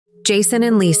Jason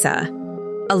and Lisa,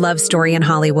 a love story in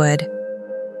Hollywood.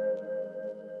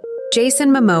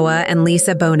 Jason Momoa and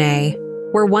Lisa Bonet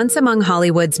were once among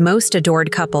Hollywood's most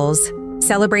adored couples,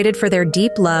 celebrated for their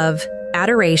deep love,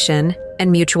 adoration,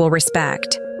 and mutual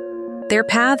respect. Their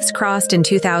paths crossed in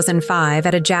 2005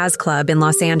 at a jazz club in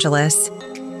Los Angeles.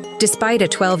 Despite a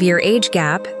 12-year age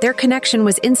gap, their connection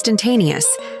was instantaneous,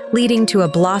 leading to a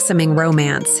blossoming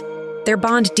romance. Their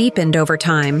bond deepened over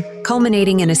time,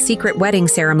 culminating in a secret wedding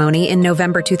ceremony in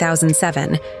November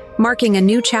 2007, marking a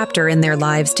new chapter in their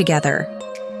lives together.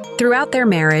 Throughout their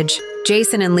marriage,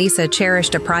 Jason and Lisa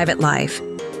cherished a private life,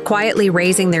 quietly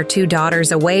raising their two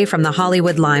daughters away from the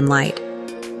Hollywood limelight.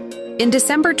 In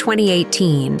December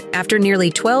 2018, after nearly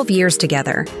 12 years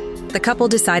together, the couple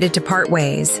decided to part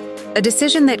ways, a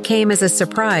decision that came as a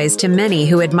surprise to many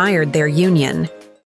who admired their union.